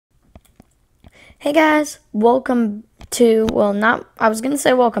Hey guys, welcome to, well, not, I was going to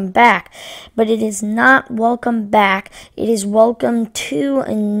say welcome back, but it is not welcome back. It is welcome to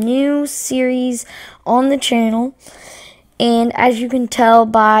a new series on the channel. And as you can tell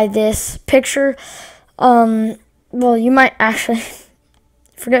by this picture, well, you might actually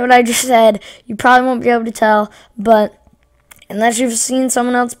forget what I just said. You probably won't be able to tell, but unless you've seen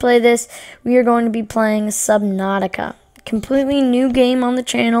someone else play this, we are going to be playing Subnautica. Completely new game on the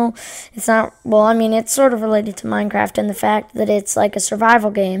channel. It's not, well, I mean, it's sort of related to Minecraft in the fact that it's like a survival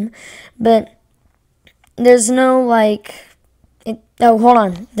game, but there's no, like, oh, hold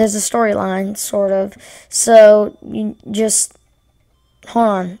on. There's a storyline, sort of. So, you just, hold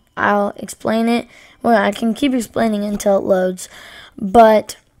on. I'll explain it. Well, I can keep explaining it until it loads.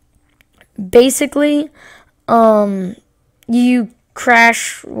 But, basically, you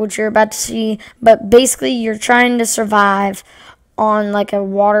crash, which you're about to see, but basically you're trying to survive on like a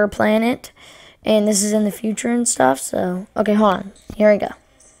water planet, and this is in the future and stuff. So, okay, hold on. Here we go.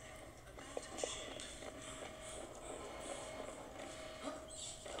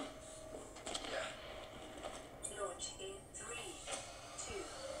 Launch in 3, 2,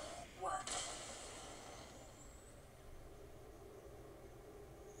 1.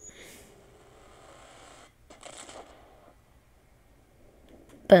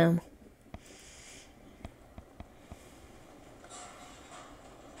 Boom.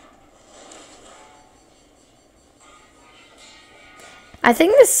 I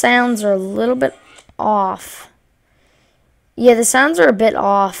think the sounds are a little bit off. Yeah, the sounds are a bit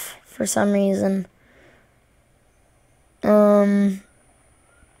off for some reason. I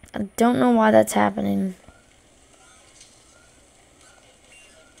don't know why that's happening.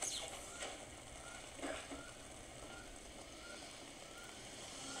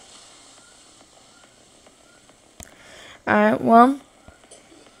 Alright, well,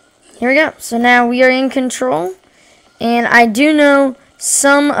 here we go. So now we are in control. And I do know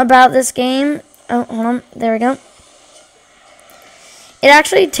some about this game. Oh, hold on. There we go. It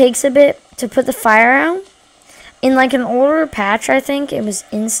actually takes a bit to put the fire out. In like an older patch, I think, it was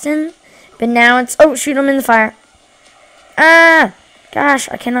instant. But now it's, oh, shoot, I'm in the fire. Ah! Gosh,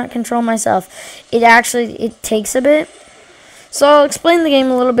 I cannot control myself. It takes a bit. So I'll explain the game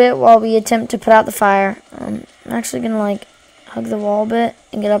a little bit while we attempt to put out the fire. I'm actually going to like hug the wall a bit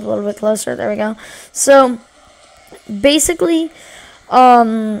and get up a little bit closer. There we go. So basically,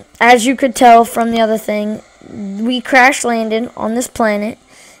 as you could tell from the other thing, we crash landed on this planet,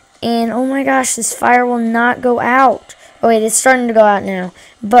 and oh my gosh, this fire will not go out. Oh wait, it's starting to go out now.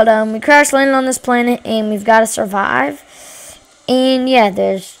 But we crash landed on this planet, and we've got to survive. And yeah,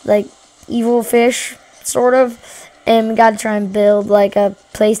 there's like evil fish, sort of, and we got to try and build like a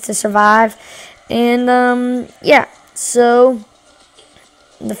place to survive. And yeah, so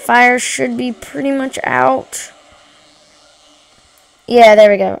the fire should be pretty much out. Yeah,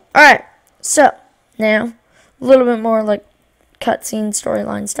 there we go. Alright, so now a little bit more like cutscene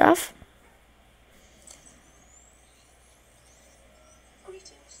storyline stuff.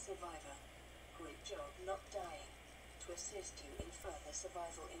 Greetings, survivor. Great job not dying. To assist you in further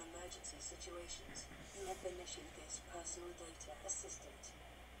survival in emergency situations, you have been issued this personal data assistant.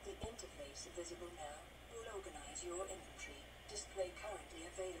 The interface visible now will organize your inventory, display currently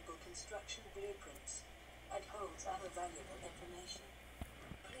available construction blueprints, and holds other valuable information.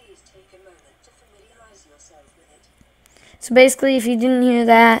 Please take a moment to familiarize yourself with it. So basically, if you didn't hear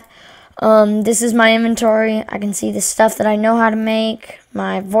that, this is my inventory. I can see the stuff that I know how to make,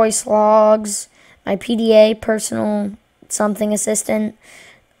 my voice logs, my PDA, personal something assistant,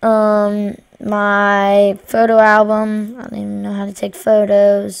 my photo album. I don't even know how to take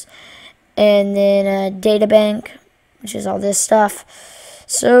photos. And then a data bank, which is all this stuff.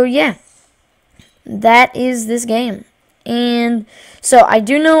 So yeah, that is this game. And so I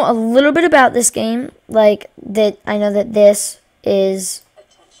do know a little bit about this game, like that. I know that this is,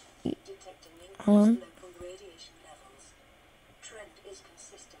 Attention. Detecting hold on. increased local radiation levels. Trend is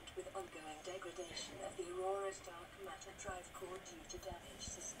consistent with ongoing degradation of the Aurora's dark matter drive core due to damage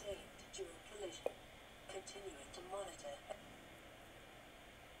sustained during collision. Continuing to monitor.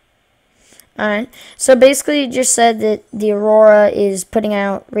 Alright, so basically it just said that the Aurora is putting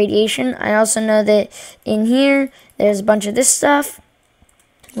out radiation. I also know that in here there's a bunch of this stuff,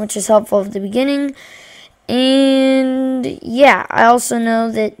 which is helpful at the beginning. And yeah, I also know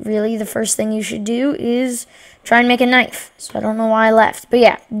that really the first thing you should do is try and make a knife. So I don't know why I left. But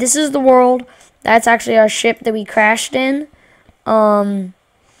yeah, this is the world. That's actually our ship that we crashed in. Yeah,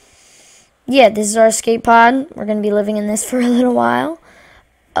 this is our escape pod. We're going to be living in this for a little while.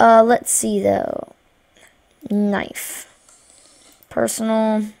 Let's see though. Knife.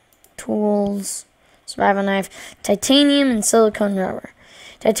 Personal. Tools. survival knife, titanium, and silicone rubber.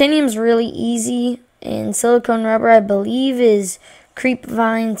 Titanium's really easy, and silicone rubber, I believe, is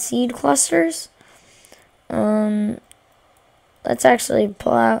creepvine seed clusters. Let's actually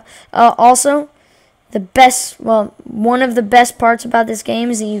pull out. Also, one of the best parts about this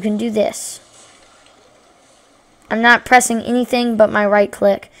game is that you can do this. I'm not pressing anything but my right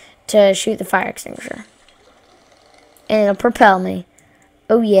click to shoot the fire extinguisher. And it'll propel me.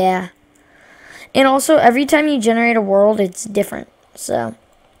 Oh yeah. And also, every time you generate a world, it's different. So,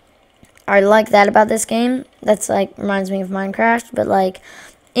 I like that about this game. That's like, reminds me of Minecraft. But like,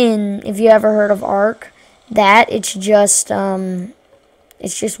 if you ever heard of Ark, it's just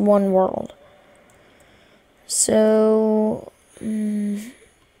one world. So, I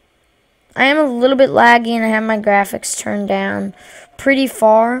am a little bit laggy and I have my graphics turned down pretty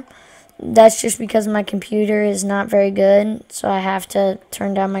far. That's just because my computer is not very good, so I have to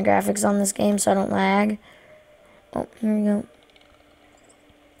turn down my graphics on this game so I don't lag. Oh, here we go.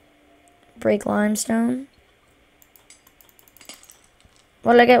 Break limestone.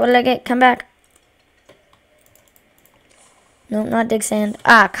 What did I get? What did I get? Come back. No, not dig sand.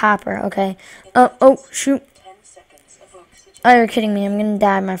 Ah, copper. Okay. Oh, shoot. Oh, you're kidding me. I'm going to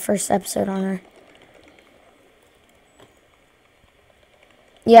die my first episode on her.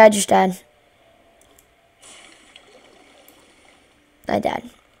 Yeah, I just died. I died.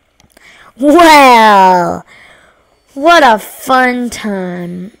 Well, what a fun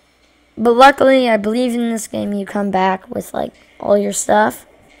time. But luckily, I believe in this game you come back with, like, all your stuff.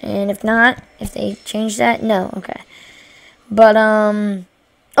 And if not, if they change that, no, okay. But,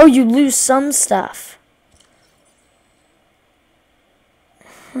 oh, you lose some stuff.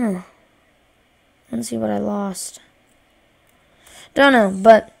 Let's see what I lost. Don't know,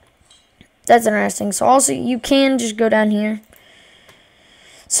 but that's interesting. So also, you can just go down here.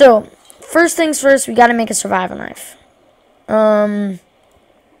 So, first things first, we got to make a survival knife.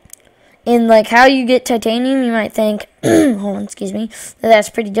 In like how you get titanium, you might think, hold on, excuse me, that's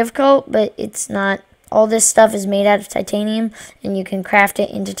pretty difficult, but it's not. All this stuff is made out of titanium, and you can craft it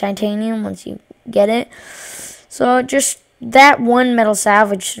into titanium once you get it. So just that one metal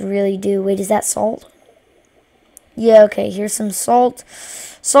salvage should really do. Wait, is that salt? Yeah, okay, here's some salt.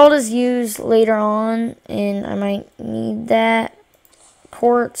 Salt is used later on, and I might need that.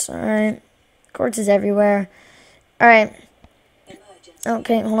 Quartz, alright. Quartz is everywhere. Alright.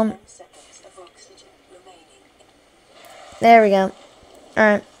 Okay, hold on. There we go.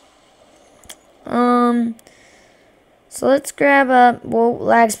 Alright. So let's grab up. Whoa,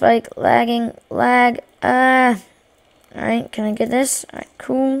 lag spike, lagging, lag. Alright, can I get this? Alright,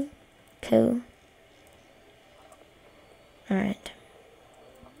 cool. Cool. Alright.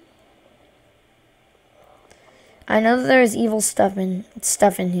 I know that there's evil stuff in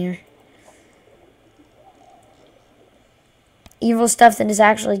here. Evil stuff that is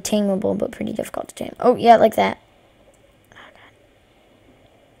actually tameable, but pretty difficult to tame. Oh, yeah, like that.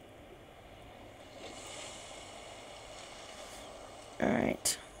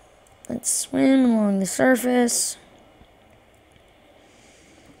 Alright. Let's swim along the surface.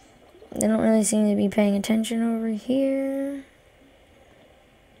 They don't really seem to be paying attention over here.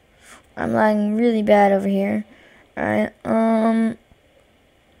 I'm lagging really bad over here. Alright, come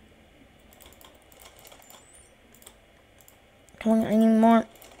on, I need more.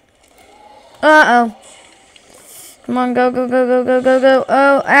 Uh-oh. Come on, go, go, go, go, go, go, go.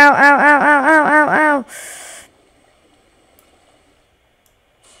 Oh, ow, ow, ow, ow, ow, ow,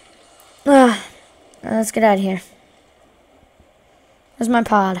 ow. Let's get out of here. Where's my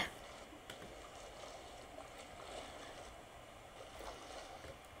pod?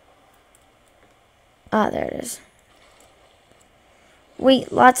 Ah, there it is.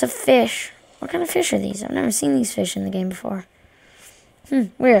 Wait, lots of fish. What kind of fish are these? I've never seen these fish in the game before.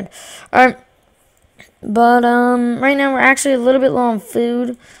 Weird. Alright. But, right now we're actually a little bit low on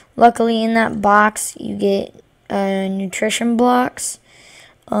food. Luckily, in that box, you get, nutrition blocks.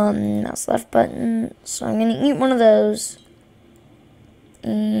 Mouse left button. So I'm gonna eat one of those.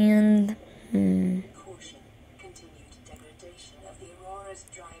 And, Caution. Continued degradation of the Aurora's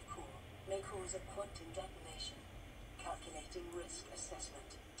drive core may cause a quantum detonation. Calculating risk assessment.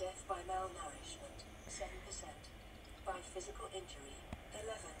 Death by malnourishment, 7%. By physical injury,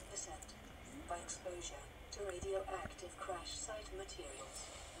 11%. By exposure to radioactive crash site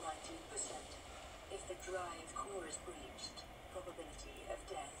materials, 19%. If the drive core is breached, probability of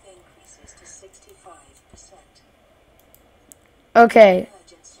death increases to 65%. okay.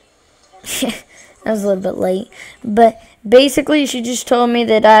 That was a little bit late. But basically, she just told me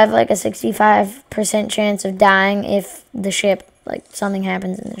that I have like a 65% chance of dying if the ship like something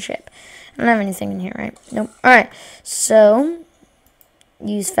happens in the ship. I don't have anything in here, right? Nope. Alright, so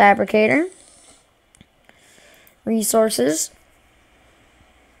use fabricator. Resources.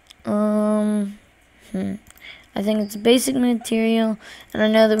 I think it's basic material, and I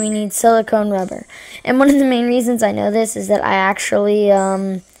know that we need silicone rubber. And one of the main reasons I know this is that I actually,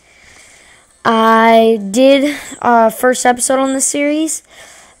 I did a first episode on this series,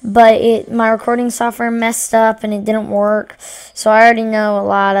 but my recording software messed up and it didn't work. So I already know a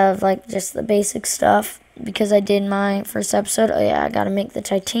lot of, like, just the basic stuff because I did my first episode. Oh yeah, I gotta make the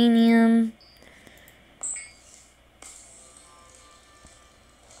titanium.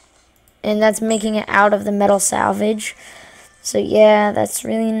 And that's making it out of the metal salvage. So yeah, that's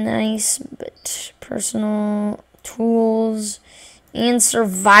really nice. But personal tools and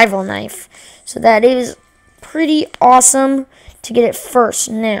survival knife. So that is pretty awesome to get it first.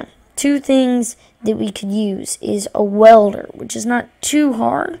 Now, two things that we could use is a welder, which is not too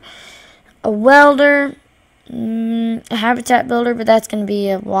hard. A welder, a habitat builder, but that's going to be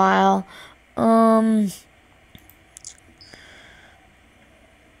a while.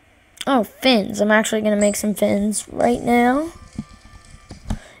 Oh, fins. I'm actually going to make some fins right now.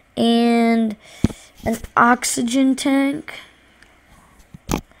 And an oxygen tank.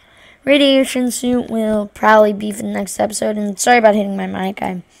 Radiation suit will probably be for the next episode. And sorry about hitting my mic.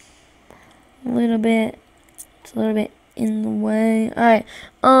 It's a little bit in the way. Alright.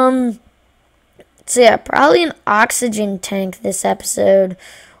 So yeah, probably an oxygen tank this episode.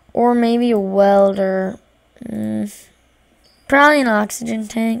 Or maybe a welder. Probably an oxygen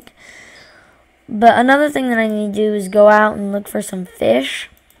tank. But another thing that I need to do is go out and look for some fish.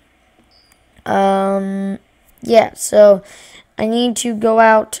 Yeah, so I need to go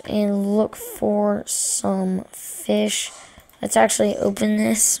out and look for some fish. Let's actually open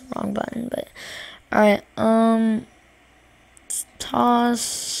this. Wrong button, but alright, let's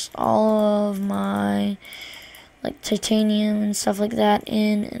toss all of my like titanium and stuff like that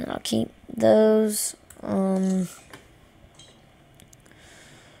in, and I'll keep those.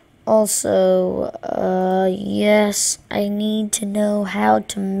 Also, yes, I need to know how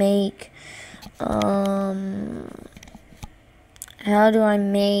to make, how do I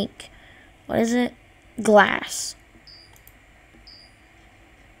make, what is it? Glass.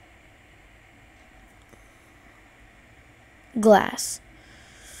 Glass.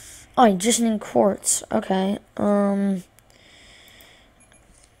 Oh, I just need quartz. Okay,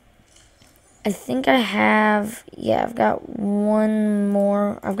 I think I have, yeah, I've got one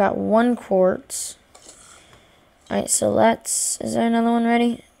more. I've got one quartz. Alright, so is there another one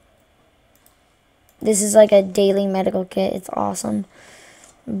ready? This is like a daily medical kit. It's awesome.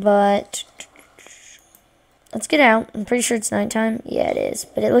 But let's get out. I'm pretty sure it's nighttime. Yeah, it is.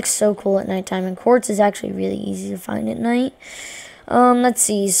 But it looks so cool at nighttime. And quartz is actually really easy to find at night. Let's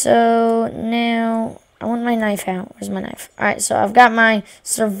see. So now I want my knife out. Where's my knife? Alright, so I've got my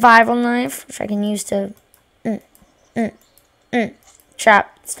survival knife, which I can use to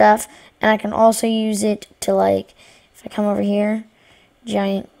chop stuff. And I can also use it to, like, if I come over here,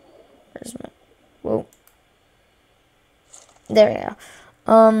 where's my, whoa. There we go.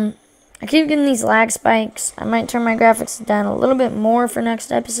 I keep getting these lag spikes. I might turn my graphics down a little bit more for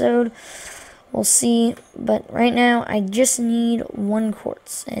next episode. We'll see. But right now, I just need one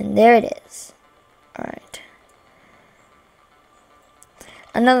quartz. And there it is. Alright.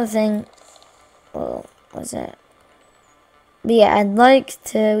 Another thing. Well, what's that? But yeah,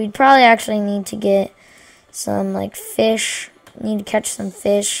 we'd probably actually need to get some, like, fish. Need to catch some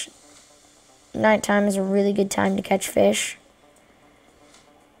fish. Nighttime is a really good time to catch fish.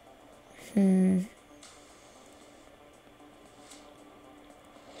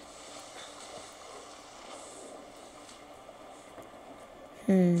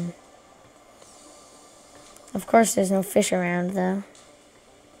 Of course, there's no fish around, though.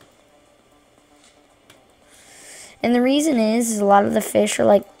 And the reason is a lot of the fish are,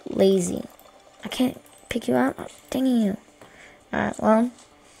 like, lazy. I can't pick you up. Oh, dang you. Alright, well.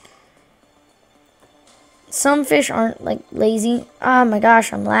 Some fish aren't, like, lazy. Oh, my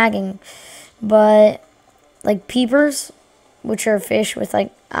gosh, I'm lagging. But, like, peepers, which are fish with,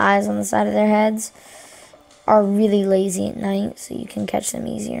 like, eyes on the side of their heads, are really lazy at night, so you can catch them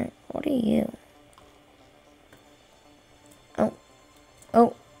easier. What are you?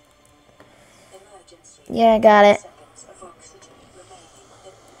 Oh. Yeah, I got it.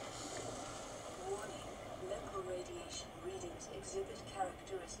 Local radiation readings exhibit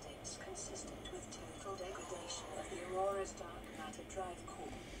characteristics consistent with total degradation of the Aurora's dark matter drive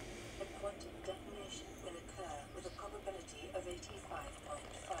core. A quantum detonation will occur with a probability of 85.5%.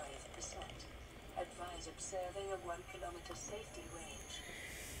 Advise is observing a 1-kilometer safety range.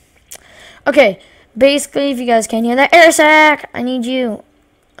 Okay, basically, if you guys can't hear that, air sac, I need you.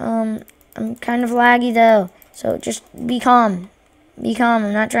 I'm kind of laggy though, so just be calm. Be calm.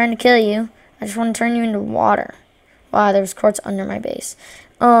 I'm not trying to kill you. I just want to turn you into water. Wow, there's quartz under my base.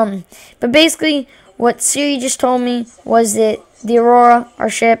 But basically, what Siri just told me was that the Aurora, our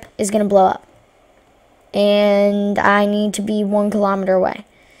ship, is gonna blow up, and I need to be 1 kilometer away.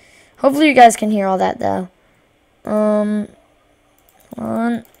 Hopefully, you guys can hear all that though.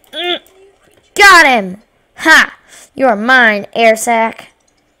 Got him! Ha! You are mine, air sac.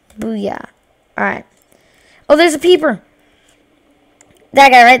 Booyah. Alright. Oh, there's a peeper.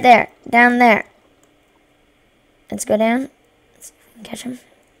 That guy right there. Down there. Let's go down. Let's see if we can catch him.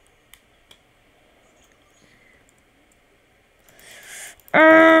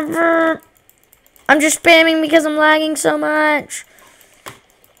 I'm just spamming because I'm lagging so much.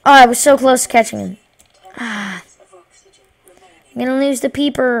 Oh, I was so close to catching him. I'm gonna lose the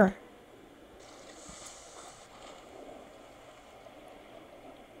peeper.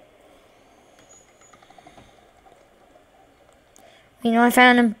 You know, I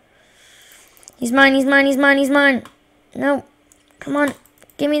found him. He's mine, he's mine, he's mine, he's mine. No. Come on.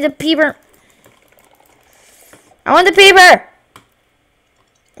 Give me the peeper. I want the peeper!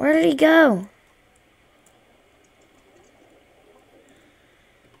 Where did he go?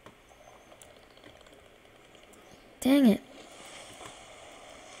 Dang it.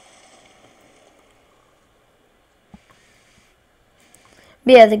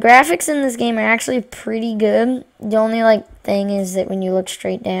 But yeah, the graphics in this game are actually pretty good. The only thing is that when you look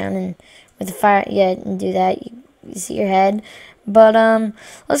straight down and with the fire, yeah, and do that, you see your head. But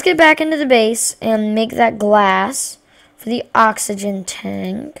let's get back into the base and make that glass for the oxygen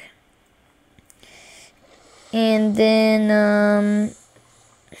tank. And then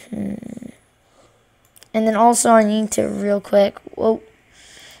also I need to real quick,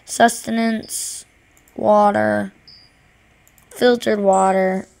 sustenance, water, filtered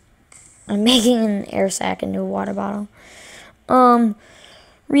water. I'm making an air sac into a water bottle.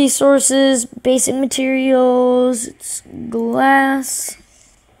 Resources, basic materials, it's glass.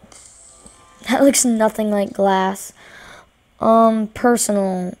 That looks nothing like glass.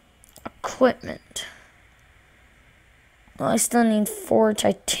 Personal equipment. Well, I still need 4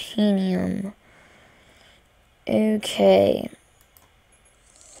 titanium. Okay.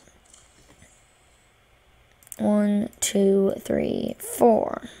 1, 2, 3,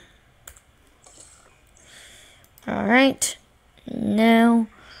 4. Alright. Now,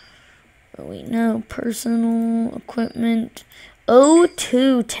 we know personal equipment.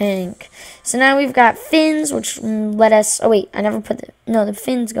 O2 tank. So now we've got fins, which let us... Oh, wait. I never put the... No, the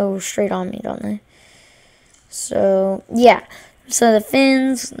fins go straight on me, don't they? So, yeah. So the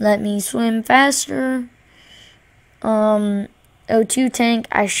fins let me swim faster. O2 tank,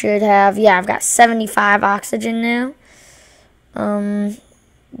 I should have... Yeah, I've got 75 oxygen now.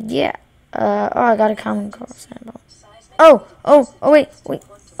 Yeah. Oh, I got a common coral sample. Oh, wait.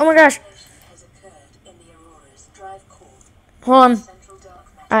 Oh my gosh. Hold on.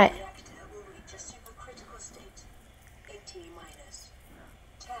 Alright.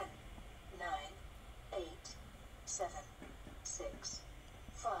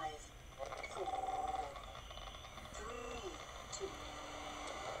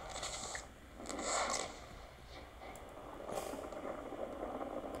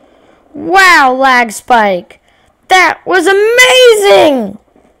 Wow, lag spike. That was amazing.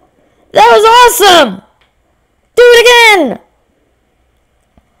 That was awesome. Do it again.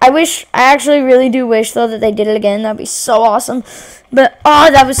 I actually really do wish, though, that they did it again. That'd be so awesome. But,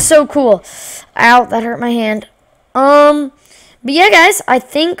 oh, that was so cool. Ow, that hurt my hand. But yeah, guys, I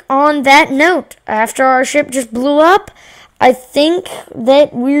think on that note, after our ship just blew up, I think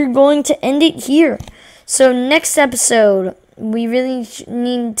that we're going to end it here. So, next episode, we really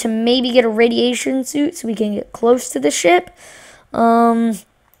need to maybe get a radiation suit so we can get close to the ship. Let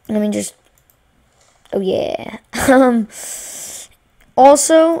me just... Oh, yeah.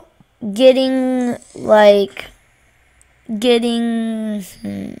 Also, getting...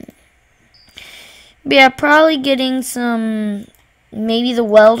 Yeah, probably getting some... Maybe the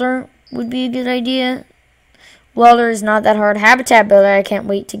welder would be a good idea. Welder is not that hard. Habitat builder I can't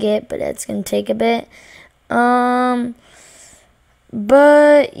wait to get, but it's going to take a bit.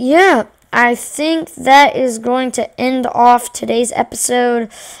 But, yeah, I think that is going to end off today's episode.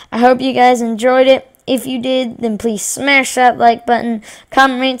 I hope you guys enjoyed it. If you did, then please smash that like button,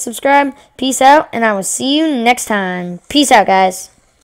 comment, rate, subscribe. Peace out, and I will see you next time. Peace out, guys.